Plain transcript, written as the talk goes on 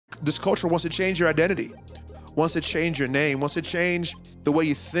This culture wants to change your identity, wants to change your name, wants to change the way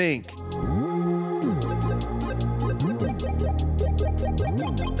you think.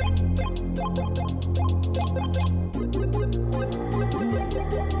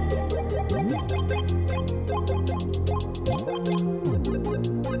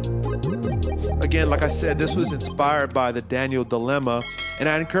 Again, like I said, this was inspired by the Daniel Dilemma, and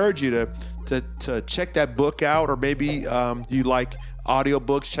I encourage you to check that book out, or maybe you like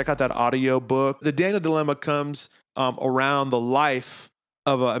audiobooks, check out that audio book. The Daniel Dilemma comes around the life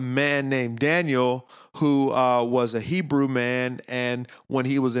of a man named Daniel, who was a Hebrew man, and when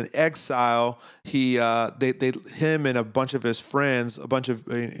he was in exile, him and a bunch of his friends, a bunch of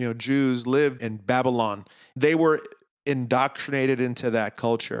Jews, lived in Babylon. They were indoctrinated into that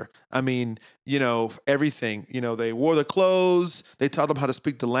culture. I mean, everything. They wore the clothes, they taught them how to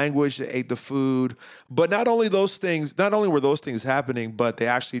speak the language, they ate the food. But not only were those things happening, but they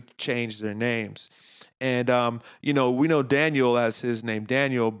actually changed their names. And we know Daniel as his name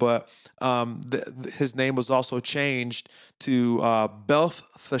Daniel, but his name was also changed to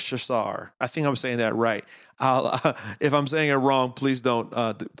Belteshazzar. I think I'm saying that right. If I'm saying it wrong, please don't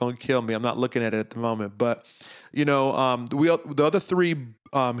kill me. I'm not looking at it at the moment. But the other three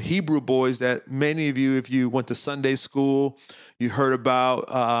Hebrew boys that many of you, if you went to Sunday school, you heard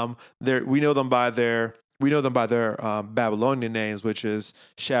about. We know them by their Babylonian names, which is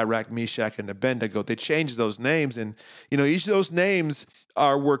Shadrach, Meshach, and Abednego. They changed those names, and each of those names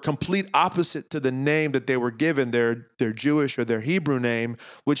were complete opposite to the name that they were given, their Jewish or their Hebrew name,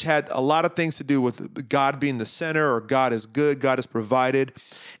 which had a lot of things to do with God being the center, or God is good, God has provided.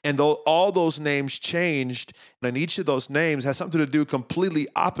 And all those names changed, and each of those names has something to do completely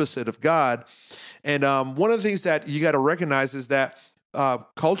opposite of God. And one of the things that you got to recognize is that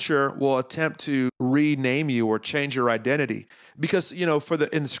culture will attempt to rename you or change your identity, because in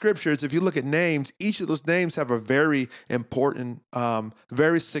the scriptures, if you look at names, each of those names have a very important,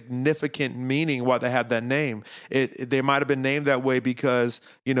 very significant meaning why they have that name. They might have been named that way because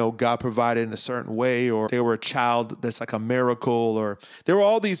God provided in a certain way, or they were a child that's like a miracle, or there were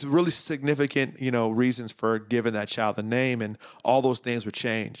all these really significant reasons for giving that child the name, and all those names were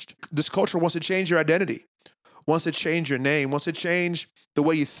changed. This culture wants to change your identity, wants to change your name, wants to change the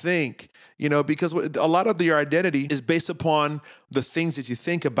way you think, because a lot of your identity is based upon the things that you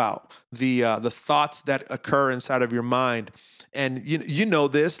think about, the thoughts that occur inside of your mind. And you know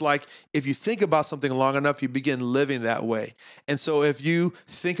this, like if you think about something long enough, you begin living that way. And so if you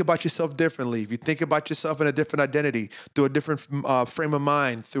think about yourself differently, if you think about yourself in a different identity, through a different frame of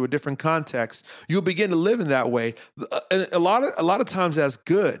mind, through a different context, you'll begin to live in that way. And a lot of times that's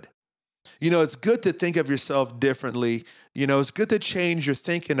good. It's good to think of yourself differently. It's good to change your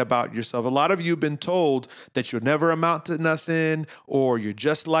thinking about yourself. A lot of you have been told that you'll never amount to nothing, or you're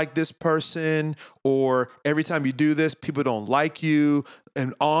just like this person, or every time you do this, people don't like you,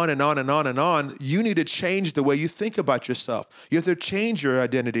 and on and on and on and on. You need to change the way you think about yourself. You have to change your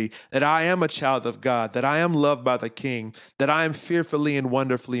identity, that I am a child of God, that I am loved by the King, that I am fearfully and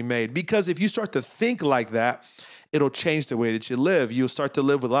wonderfully made. Because if you start to think like that, it'll change the way that you live. You'll start to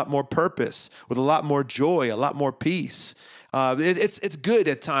live with a lot more purpose, with a lot more joy, a lot more peace. It's good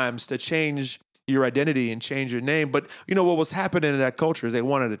at times to change your identity and change your name. But what was happening in that culture is they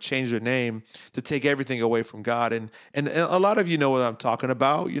wanted to change their name to take everything away from God. And a lot of you know what I'm talking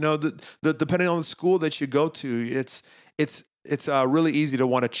about. Depending on the school that you go to, it's really easy to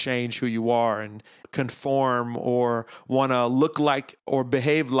want to change who you are and conform, or want to look like or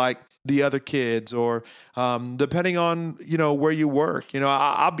behave like the other kids, or depending on where you work.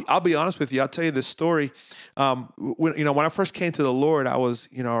 I'll be honest with you. I'll tell you this story. When I first came to the Lord, I was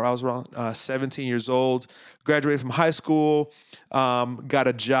around 17 years old. Graduated from high school, got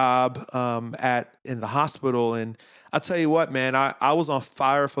a job in the hospital, and I'll tell you what, man, I was on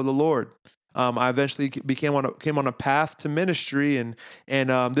fire for the Lord. I eventually came on a path to ministry, and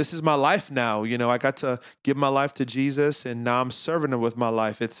this is my life now. I got to give my life to Jesus, and now I'm serving Him with my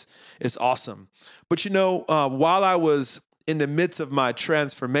life. It's awesome. But while I was in the midst of my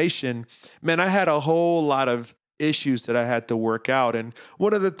transformation, man, I had a whole lot of issues that I had to work out. And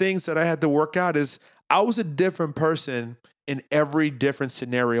one of the things that I had to work out is I was a different person in every different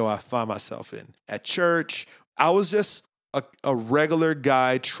scenario I found myself in. At church, I was just a regular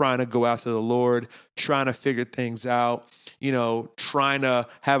guy trying to go after the Lord, trying to figure things out, trying to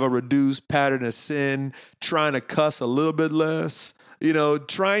have a reduced pattern of sin, trying to cuss a little bit less,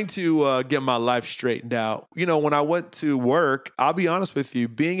 trying to get my life straightened out. When I went to work, I'll be honest with you,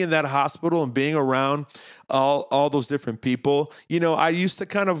 being in that hospital and being around all those different people, I used to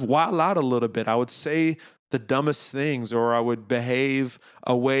kind of wild out a little bit. I would say the dumbest things, or I would behave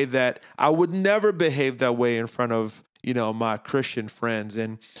a way that I would never behave that way in front of, my Christian friends.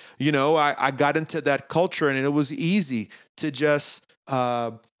 And, I got into that culture, and it was easy to just,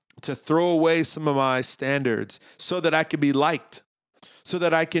 to throw away some of my standards so that I could be liked, so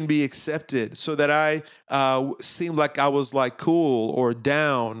that I can be accepted, so that I seemed like I was like cool or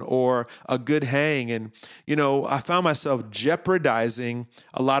down or a good hang. And, I found myself jeopardizing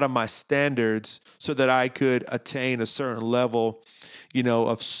a lot of my standards so that I could attain a certain level,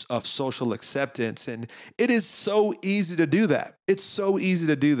 of social acceptance. And it is so easy to do that. It's so easy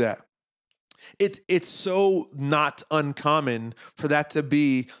to do that. It's so not uncommon for that to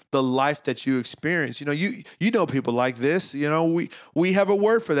be the life that you experience. You know people like this. We have a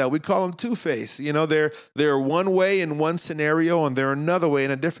word for that. We call them two-faced. They're one way in one scenario, and they're another way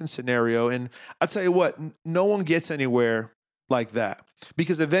in a different scenario. And I tell you what, no one gets anywhere like that,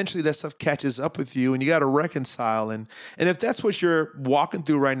 because eventually that stuff catches up with you, and you got to reconcile. And if that's what you're walking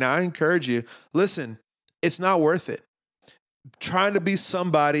through right now, I encourage you, listen, it's not worth it. Trying to be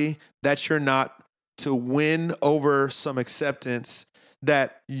somebody that you're not, to win over some acceptance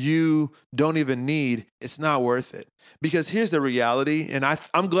that you don't even need, it's not worth it. Because here's the reality, and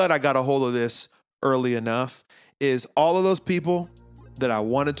I'm glad I got a hold of this early enough, is all of those people that I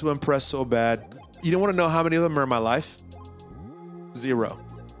wanted to impress so bad, you don't want to know how many of them are in my life? Zero.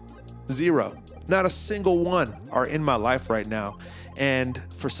 Not a single one are in my life right now. And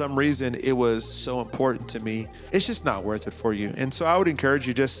for some reason, it was so important to me. It's just not worth it for you. And so I would encourage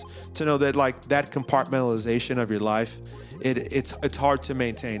you just to know that, like, that compartmentalization of your life, it's hard to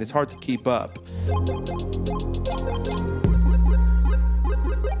maintain. It's hard to keep up.